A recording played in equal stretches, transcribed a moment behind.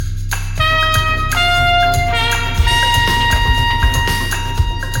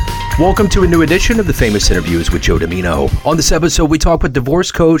Welcome to a new edition of the Famous Interviews with Joe Domino. On this episode, we talk with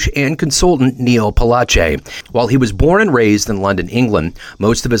divorce coach and consultant Neil Palache. While he was born and raised in London, England,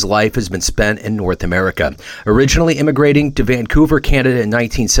 most of his life has been spent in North America. Originally immigrating to Vancouver, Canada in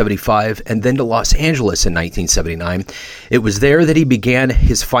 1975 and then to Los Angeles in 1979, it was there that he began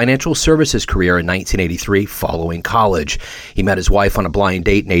his financial services career in 1983 following college. He met his wife on a blind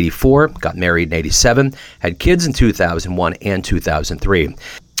date in 84, got married in 87, had kids in 2001 and 2003.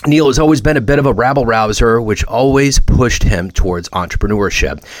 Neil has always been a bit of a rabble-rouser, which always pushed him towards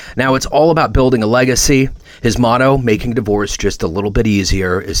entrepreneurship. Now, it's all about building a legacy. His motto, making divorce just a little bit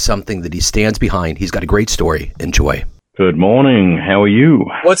easier, is something that he stands behind. He's got a great story. Enjoy. Good morning. How are you?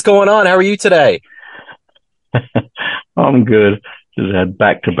 What's going on? How are you today? I'm good. Just had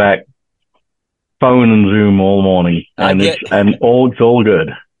back-to-back phone and Zoom all morning, and it's all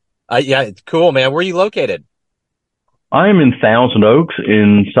good. Yeah, cool, man. Where are you located? I am in Thousand Oaks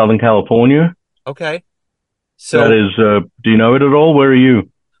in Southern California. Okay. So that is, do you know it at all? Where are you?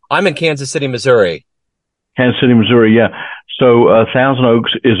 I'm in Kansas City, Missouri. Kansas City, Missouri, yeah. So Thousand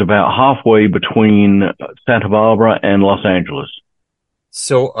Oaks is about halfway between Santa Barbara and Los Angeles.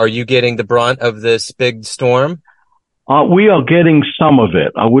 So are you getting the brunt of this big storm? We are getting some of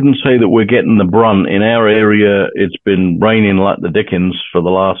it. I wouldn't say that we're getting the brunt. In our area, it's been raining like the dickens for the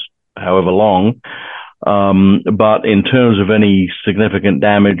last however long. But in terms of any significant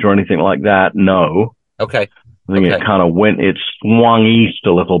damage or anything like that, no. Okay. I think it swung east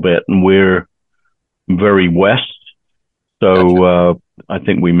a little bit, and we're very west. So, Gotcha. I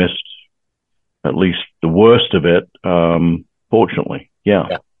think we missed at least the worst of it, fortunately.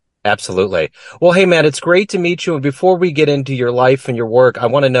 Yeah. Absolutely. Well, hey, man, it's great to meet you. And before we get into your life and your work, I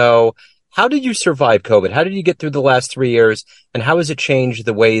want to know, how did you survive COVID? How did you get through the last 3 years? And how has it changed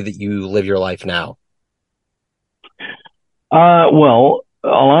the way that you live your life now? Well,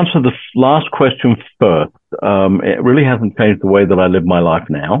 I'll answer the last question first. It really hasn't changed the way that I live my life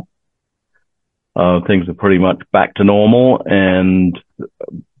now. Things are pretty much back to normal, and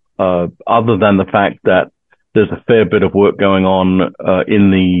other than the fact that there's a fair bit of work going on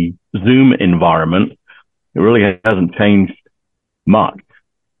in the Zoom environment, it really hasn't changed much.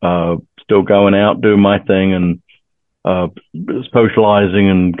 Still going out, doing my thing, and socializing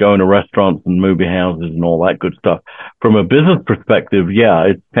and going to restaurants and movie houses and all that good stuff. From a business perspective, yeah,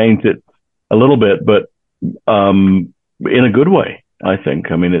 it's changed it a little bit, but in a good way, I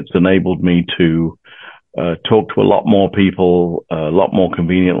think. I mean, it's enabled me to talk to a lot more people, a lot more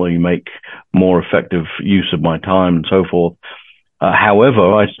conveniently, make more effective use of my time and so forth.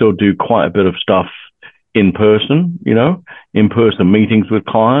 However, I still do quite a bit of stuff in person, in-person meetings with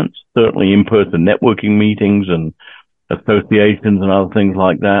clients, certainly in-person networking meetings and associations and other things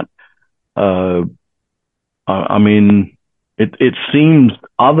like that. I mean, it seems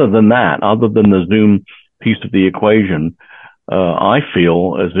other than the Zoom piece of the equation, I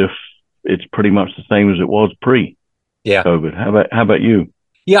feel as if it's pretty much the same as it was pre-COVID. How about you?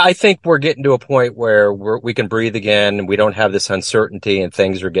 Yeah, I think we're getting to a point where we can breathe again, and we don't have this uncertainty, and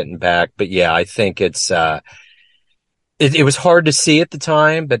things are getting back. But yeah, I think it was hard to see at the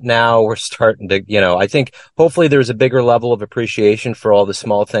time, but now we're starting to, I think hopefully there's a bigger level of appreciation for all the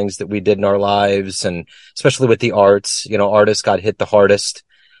small things that we did in our lives, and especially with the arts. Artists got hit the hardest,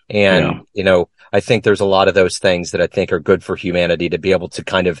 and I think there's a lot of those things that I think are good for humanity to be able to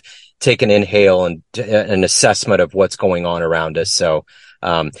kind of take an inhale and an assessment of what's going on around us. So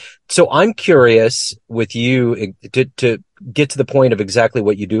I'm curious with you to get to the point of exactly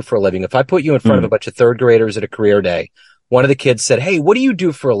what you do for a living. If I put you in front of a bunch of third graders at a career day, one of the kids said, "Hey, what do you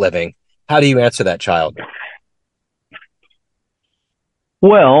do for a living?" How do you answer that child?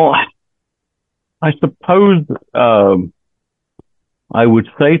 Well, I suppose I would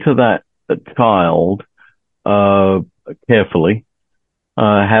say to that child carefully,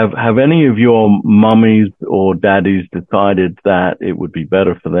 have any of your mummies or daddies decided that it would be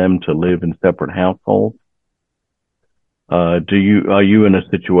better for them to live in separate households? Are you in a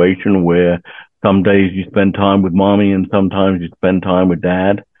situation where some days you spend time with mommy and sometimes you spend time with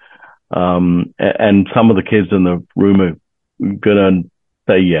dad? And some of the kids in the room are going to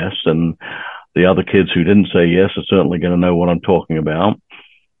say yes, and the other kids who didn't say yes are certainly going to know what I'm talking about.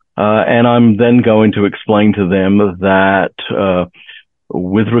 And I'm then going to explain to them that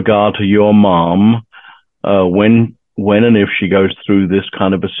with regard to your mom, when and if she goes through this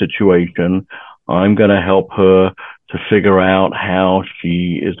kind of a situation, I'm going to help her to figure out how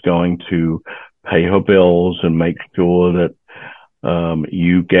she is going to pay her bills and make sure that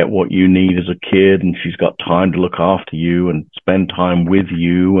you get what you need as a kid, and she's got time to look after you and spend time with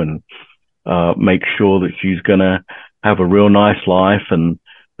you, and make sure that she's going to have a real nice life, and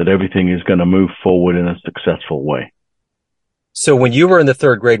that everything is going to move forward in a successful way. So when you were in the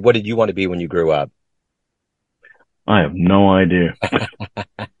third grade, what did you want to be when you grew up? I have no idea.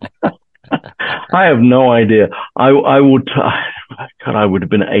 I have no idea. I would, God, I would have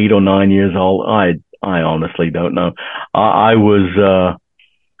been 8 or 9 years old. I honestly don't know. I was,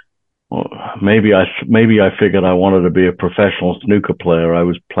 well, maybe I figured I wanted to be a professional snooker player. I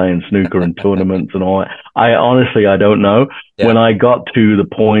was playing snooker in tournaments and all that. I don't know. Yeah. When I got to the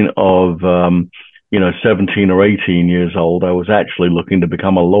point of, 17 or 18 years old, I was actually looking to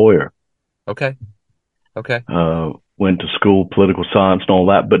become a lawyer. Okay. Went to school, political science and all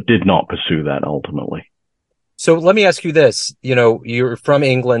that, but did not pursue that ultimately. So let me ask you this. You're from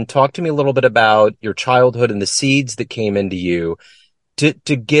England. Talk to me a little bit about your childhood and the seeds that came into you to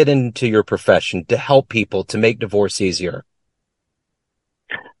get into your profession, to help people, to make divorce easier.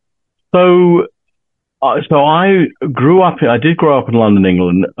 So I did grow up in London,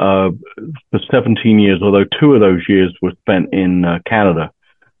 England, for 17 years, although 2 of those years were spent in Canada.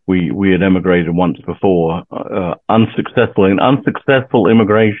 We had emigrated once before, unsuccessful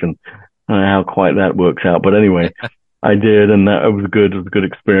immigration. I don't know how quite that works out, but anyway, I did, and that was good. It was a good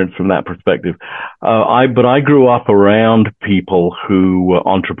experience from that perspective. But I grew up around people who were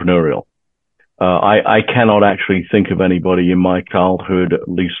entrepreneurial. I cannot actually think of anybody in my childhood, at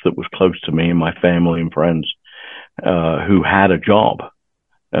least that was close to me, and my family and friends, who had a job.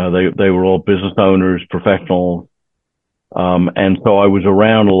 They were all business owners, professionals. And so I was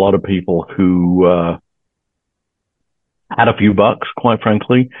around a lot of people who, had a few bucks, quite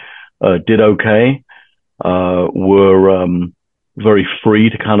frankly, did okay, were, very free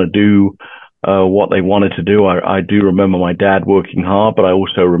to kind of do, what they wanted to do. I do remember my dad working hard, but I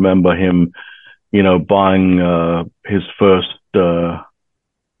also remember him, buying, his first,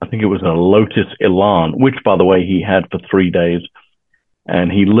 I think it was a Lotus Elan, which by the way, he had for 3 days,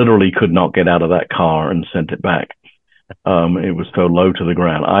 and he literally could not get out of that car and sent it back. It was so low to the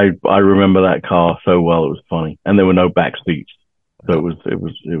ground. I remember that car so well. It was funny, and there were no back seats, so it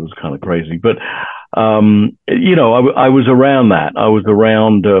was kind of crazy. But I was around that. I was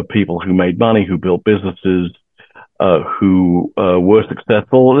around people who made money, who built businesses, who were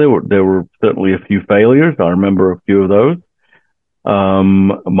successful. There were certainly a few failures. I remember a few of those.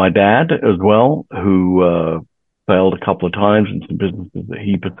 My dad as well, who failed a couple of times in some businesses that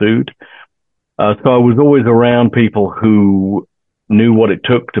he pursued. So I was always around people who knew what it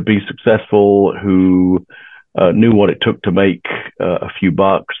took to be successful, who knew what it took to make a few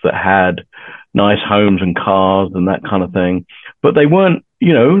bucks, that had nice homes and cars and that kind of thing. But they weren't, they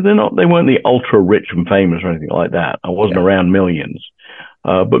weren't the ultra rich and famous or anything like that. I wasn't around millions,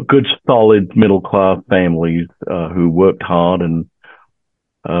 but good, solid middle class families who worked hard and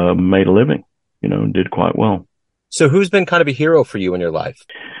made a living, and did quite well. So who's been kind of a hero for you in your life?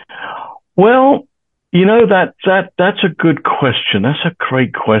 Well, that's a good question. That's a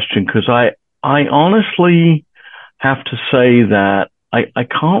great question, because I honestly have to say that I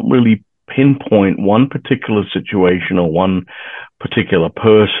can't really pinpoint one particular situation or one particular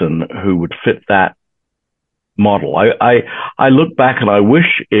person who would fit that model. I look back and I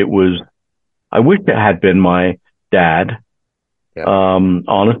wish it had been my dad,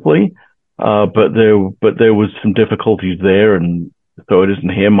 honestly, but there was some difficulties there, and so it isn't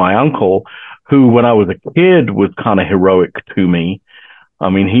him. My uncle, who when I was a kid was kind of heroic to me. I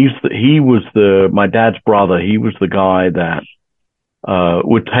mean, he was my dad's brother. He was the guy that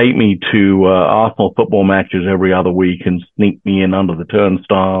would take me to Arsenal football matches every other week and sneak me in under the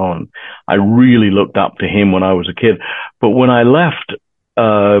turnstile. And I really looked up to him when I was a kid. But when I left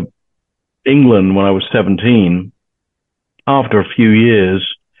England when I was 17, after a few years,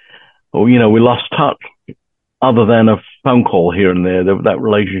 we lost touch. Other than a phone call here and there, that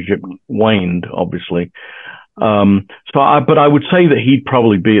relationship waned, obviously. But I would say that he'd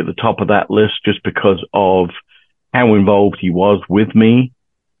probably be at the top of that list just because of how involved he was with me,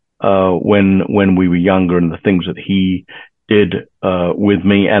 when we were younger, and the things that he did, with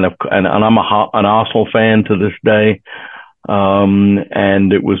me. And I'm an Arsenal fan to this day.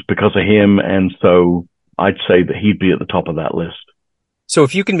 And it was because of him. And so I'd say that he'd be at the top of that list. So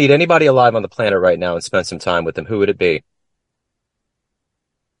if you can meet anybody alive on the planet right now and spend some time with them, who would it be?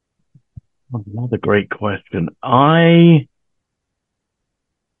 Another great question. I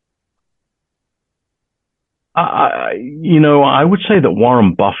would say that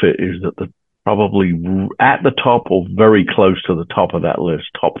Warren Buffett is probably at the top or very close to the top of that list,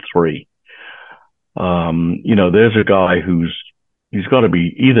 top 3. There's a guy he's got to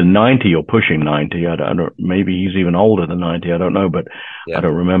be either 90 or pushing 90. I don't, maybe he's even older than 90. I don't know, but I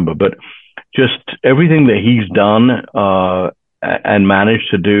don't remember. But just everything that he's done, and managed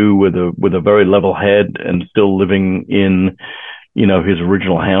to do with a very level head and still living in, his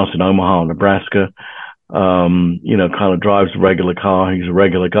original house in Omaha, Nebraska. Kind of drives a regular car. He's a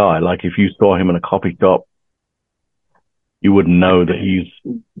regular guy. Like if you saw him in a coffee shop, you wouldn't know that he's,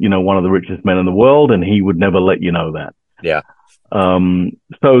 one of the richest men in the world, and he would never let you know that. Yeah.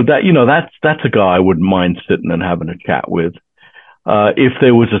 So that, that's a guy I wouldn't mind sitting and having a chat with. If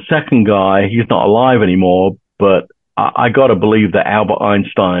there was a second guy, he's not alive anymore, but I got to believe that Albert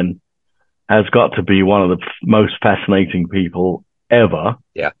Einstein has got to be one of the most fascinating people ever.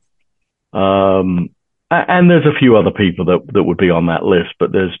 Yeah. And there's a few other people that would be on that list,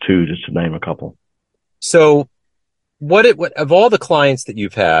 but there's two, just to name a couple. So what of all the clients that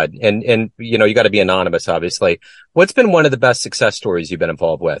you've had, and you got to be anonymous, obviously, what's been one of the best success stories you've been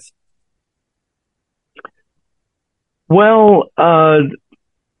involved with? Well, I've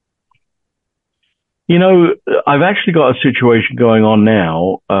actually got a situation going on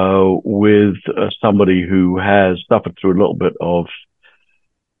now with somebody who has suffered through a little bit of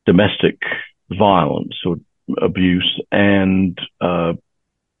domestic violence or abuse, and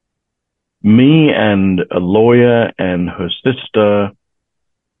me and a lawyer and her sister,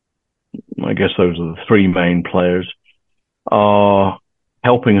 I guess those are the three main players, are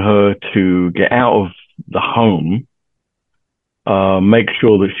helping her to get out of the home, make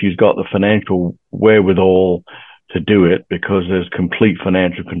sure that she's got the financial wherewithal to do it because there's complete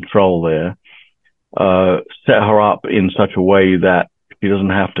financial control there, set her up in such a way that she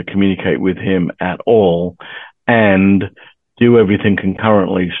doesn't have to communicate with him at all, and do everything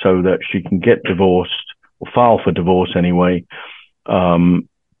concurrently so that she can get divorced or file for divorce anyway,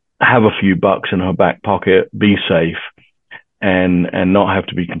 have a few bucks in her back pocket, be safe, and not have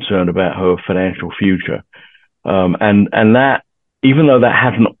to be concerned about her financial future. And that, even though that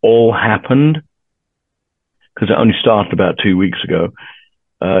hasn't all happened, because it only started about 2 weeks ago,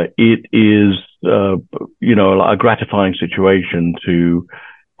 it is, a gratifying situation to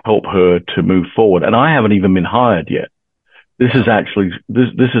help her to move forward. And I haven't even been hired yet. This is actually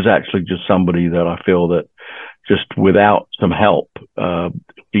just somebody that I feel that just without some help,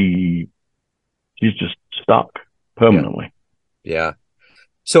 she's just stuck permanently. Yeah.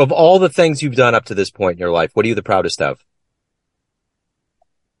 So of all the things you've done up to this point in your life, what are you the proudest of?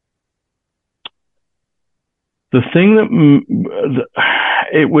 The thing that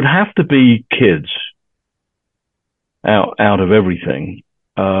it would have to be kids out of everything.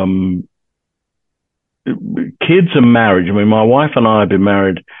 Kids and marriage. I mean, my wife and I have been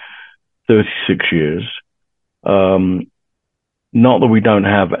married 36 years. Not that we don't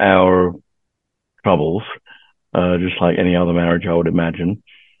have our troubles, just like any other marriage, I would imagine.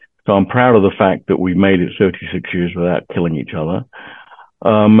 So I'm proud of the fact that we made it 36 years without killing each other.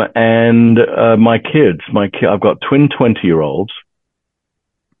 And my kids, I've got twin 20-year-olds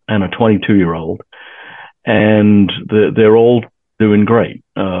and a 22-year-old, and they're all doing great.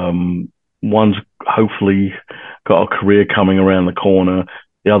 One's hopefully got a career coming around the corner.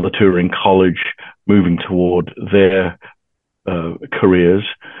 The other two are in college, moving toward their careers,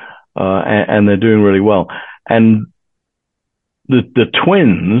 and they're doing really well. And the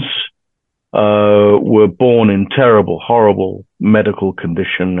twins were born in terrible, horrible medical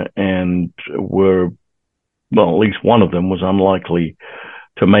condition, and at least one of them was unlikely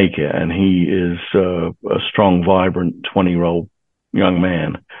to make it. And he is a strong, vibrant 20-year-old young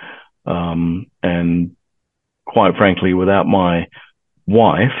man. And quite frankly, without my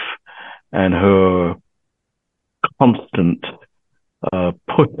wife and her constant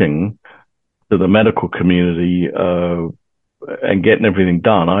pushing to the medical community and getting everything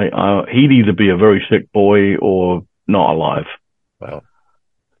done, he'd either be a very sick boy or not alive. Wow.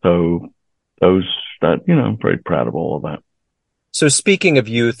 So I'm very proud of all of that. So speaking of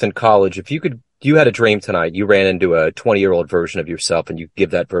youth and college, if you had a dream tonight, you ran into a 20-year-old version of yourself, and you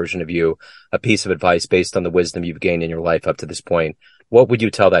give that version of you a piece of advice based on the wisdom you've gained in your life up to this point, what would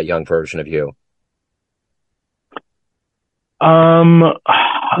you tell that young version of you?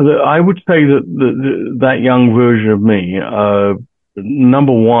 I would say that young version of me,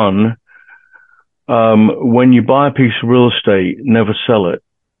 number one, when you buy a piece of real estate, never sell it.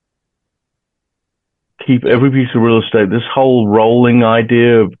 Keep every piece of real estate. This whole rolling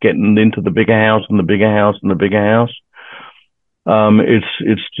idea of getting into the bigger house and the bigger house and the bigger house,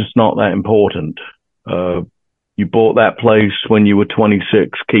 it's just not that important. You bought that place when you were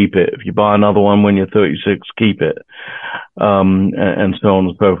 26, keep it. If you buy another one when you're 36, keep it. And so on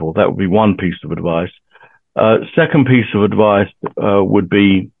and so forth. That would be one piece of advice. Second piece of advice would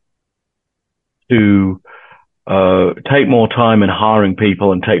be to take more time in hiring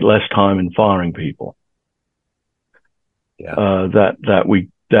people and take less time in firing people. Yeah. That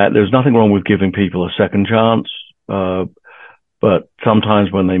there's nothing wrong with giving people a second chance. But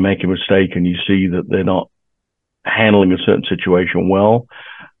sometimes when they make a mistake and you see that they're not handling a certain situation well,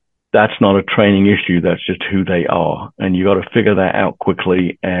 that's not a training issue. That's just who they are. And you got to figure that out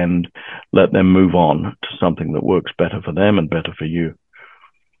quickly and let them move on to something that works better for them and better for you.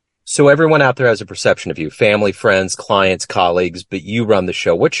 So everyone out there has a perception of you, family, friends, clients, colleagues, but you run the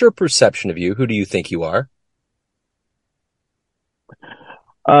show. What's your perception of you? Who do you think you are?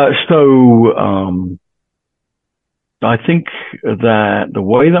 I think that the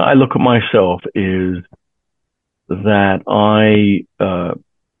way that I look at myself is that I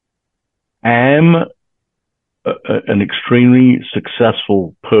am an extremely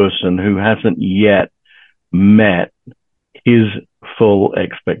successful person who hasn't yet met his full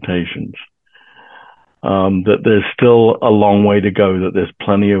expectations. That there's still a long way to go, that there's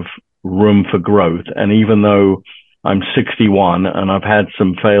plenty of room for growth. And even though I'm 61 and I've had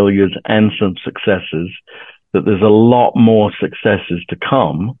some failures and some successes, that there's a lot more successes to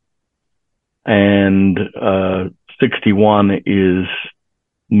come. And 61 is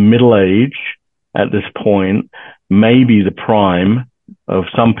middle age at this point, maybe the prime of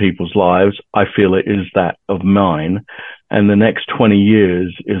some people's lives. I feel it is that of mine. And the next 20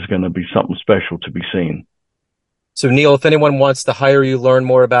 years is going to be something special to be seen. So, Neil, if anyone wants to hire you, learn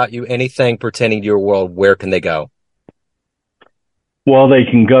more about you, anything pertaining to your world, where can they go? Well, they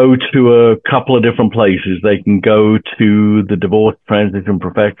can go to a couple of different places. They can go to the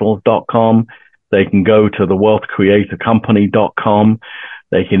divorcetransitionprofessionals.com. They can go to the wealthcreatorcompany.com.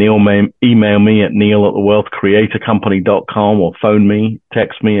 They can email me at neil@thewealthcreatorcompany.com or phone me,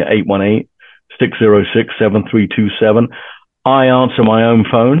 text me at 818-606-7327. I answer my own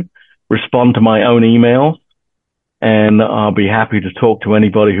phone, respond to my own email, and I'll be happy to talk to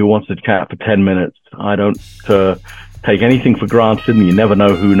anybody who wants to chat for 10 minutes. I don't take anything for granted, and you never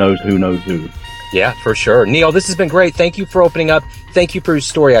know who knows who. Yeah, for sure. Neil, this has been great. Thank you for opening up. Thank you for your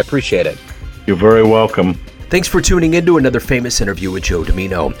story. I appreciate it. You're very welcome. Thanks for tuning in to another famous interview with Joe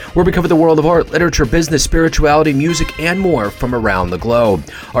Dimino, where we cover the world of art, literature, business, spirituality, music, and more from around the globe.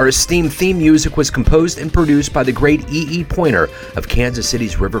 Our esteemed theme music was composed and produced by the great E.E. Pointer of Kansas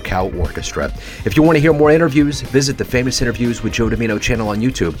City's River Cow Orchestra. If you want to hear more interviews, visit the Famous Interviews with Joe Dimino channel on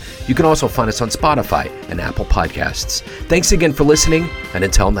YouTube. You can also find us on Spotify and Apple Podcasts. Thanks again for listening, and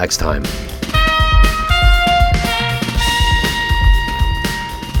until next time.